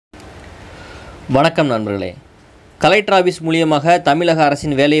வணக்கம் நண்பர்களே. Collector office மூலியமாக தமிழக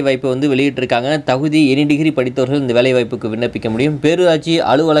அரசின் வேலைவாய்ப்பு வெளியிட்டிருக்காங்க. தகுதி எனி டிகிரி படித்தவர்கள் இந்த வேலைவாய்ப்புக்கு விண்ணப்பிக்க முடியும். பேரூராட்சி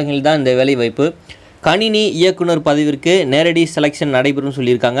அலுவலகங்களில் தான் இந்த வேலைவாய்ப்பு. கணினி இயக்குனர் பதவிற்கு நேரடி செலெக்ஷன் நடைபெறும்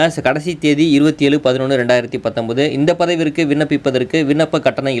சொல்லியிருக்காங்க. கடைசி தேதி 27/11/2019. இந்த பதவிற்கு விண்ணப்பிப்பதற்கு விண்ணப்ப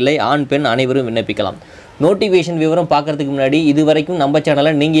கட்டணம் இல்லை. ஆண் பெண் அனைவரும் விண்ணப்பிக்கலாம். நோட்டிஃபிகேஷன் விவரம் பார்க்கறதுக்கு முன்னாடி இது வரைக்கும் நம்ம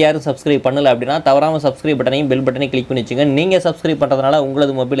சேனலை நீங்கள் யாரும் சப்ஸ்கிரைப் பண்ணலை அப்படின்னா தவறாமல் சப்ஸ்கிரைப் பட்டனையும் பெல் பட்டனையும் கிளிக் பண்ணி வச்சுங்க. நீங்கள் சப்ஸ்கிரைப் பண்ணுறதுனால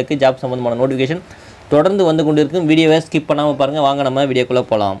உங்களது மொபைலுக்கு ஜாப் சம்பந்தமான நோட்டிஃபிகேஷன் தொடர்ந்து வந்து கொண்டு இருக்கும். வீடியோவை ஸ்கிப் பண்ணாமல் பாருங்கள். வாங்க நம்ம வீடியோக்குள்ளே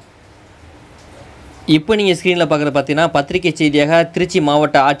போகலாம். இப்போ நீங்கள் ஸ்க்ரீனில் பார்க்குறது பார்த்தீங்கன்னா பத்திரிகை செய்தியாக திருச்சி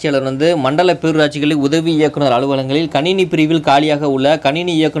மாவட்ட ஆட்சியாளர் மண்டல பேரூராட்சிகளில் உதவி இயக்குனர் அலுவலகங்களில் கணினி பிரிவில் காலியாக உள்ள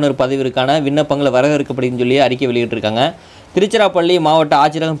கணினி இயக்குனர் பதவிற்கான விண்ணப்பங்கள் வரவேற்கப்படும் சொல்லி அறிக்கை வெளியிட்டிருக்காங்க. திருச்சிராப்பள்ளி மாவட்ட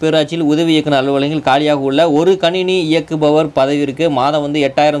ஆட்சியரகம் பேரூராட்சியில் உதவி இயக்குனர் அலுவலகங்களில் காலியாக உள்ள ஒரு கணினி இயக்குபவர் பதவிற்கு மாதம்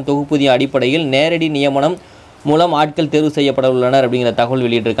 8000 தொகுப்பூதிய அடிப்படையில் நேரடி நியமனம் மூலம் ஆட்கள் தேர்வு செய்யப்பட உள்ளனர் அப்படிங்கிற தகவல்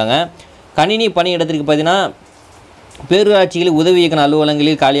வெளியிட்டிருக்காங்க. கணினி பணியிடத்திற்கு பார்த்தீங்கன்னா பேரூராட்சியில் உதவி இயக்குனர்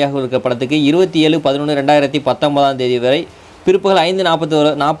அலுவலகங்களில் காலியாக இருக்க படத்துக்கு 27/11/2019 வரை பிற்பகல்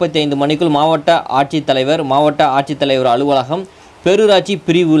 5:45 மணிக்குள் மாவட்ட ஆட்சித்தலைவர் அலுவலகம் பேரூராட்சி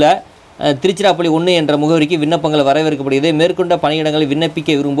பிரிவில் திருச்சிராப்பள்ளி 1 என்ற முகவரிக்கு விண்ணப்பங்கள் வரவேற்கப்படுகிறது. மேற்கொண்ட பணியிடங்களில் விண்ணப்பிக்க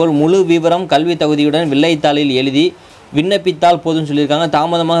விரும்புவோர் முழு விவரம் கல்வி தகுதியுடன் வில்லைத்தாளில் எழுதி விண்ணப்பித்தால் போதும் சொல்லியிருக்காங்க.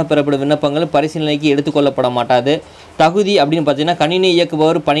 தாமதமாக பெறப்படும் விண்ணப்பங்கள் பரிசீலனைக்கு எடுத்துக்கொள்ளப்பட மாட்டாது. தகுதி அப்படின்னு பார்த்தீங்கன்னா கணினி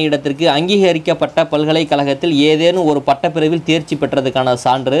இயக்குபவர் பணியிடத்திற்கு அங்கீகரிக்கப்பட்ட பல்கலைக்கழகத்தில் ஏதேனும் ஒரு பட்டப்பிரிவில் தேர்ச்சி பெற்றதுக்கான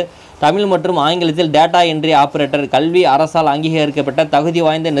சான்று, தமிழ் மற்றும் ஆங்கிலத்தில் டேட்டா என்ட்ரி ஆபரேட்டர் கல்வி அரசால் அங்கீகரிக்கப்பட்ட தகுதி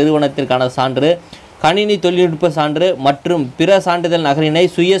வாய்ந்த நிறுவனத்திற்கான சான்று, கணினி தொழில்நுட்ப சான்று மற்றும் பிற சான்றிதழ் நகலினை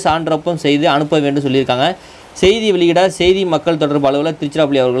சுய சான்றொப்பம் செய்து அனுப்ப வேண்டும் சொல்லியிருக்காங்க. செய்தி வெளியிட செய்தி மக்கள் தொடர்பு அலுவலர்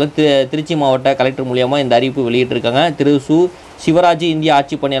திருச்சிராப்பள்ளி அவர்கள் திருச்சி மாவட்ட கலெக்டர் மூலியமாக இந்த அறிவிப்பு வெளியிட்டிருக்காங்க. திரு சிவராஜ் இந்திய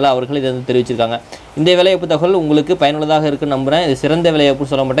ஆட்சி பணியாளர் அவர்கள் இதை தெரிவிச்சிருக்காங்க. இந்த வேலைவாய்ப்பு தகவல் உங்களுக்கு பயனுள்ளதாக இருக்குன்னு நம்புகிறேன். இது சிறந்த வேலைவாய்ப்பு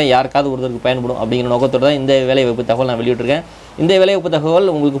சொல்ல மாட்டேன், யாருக்காவது ஒருத்தருக்கு பயன்படும் அப்படிங்கிற நோக்கத்தோடு தான் இந்த வேலைவாய்ப்பு தகவல் நான் வெளியிட்டிருக்கேன். இந்த வேலைவாய்ப்பு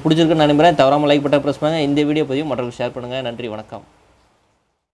தகவல் உங்களுக்கு பிடிச்சிருக்குன்னு நினைக்கிறேன். தவறாமல் லைக் பட்டன் ப்ரெஸ் பண்ணுங்கள். இந்த வீடியோ பதிவு மற்றவர்கள் ஷேர் பண்ணுங்கள். நன்றி, வணக்கம்.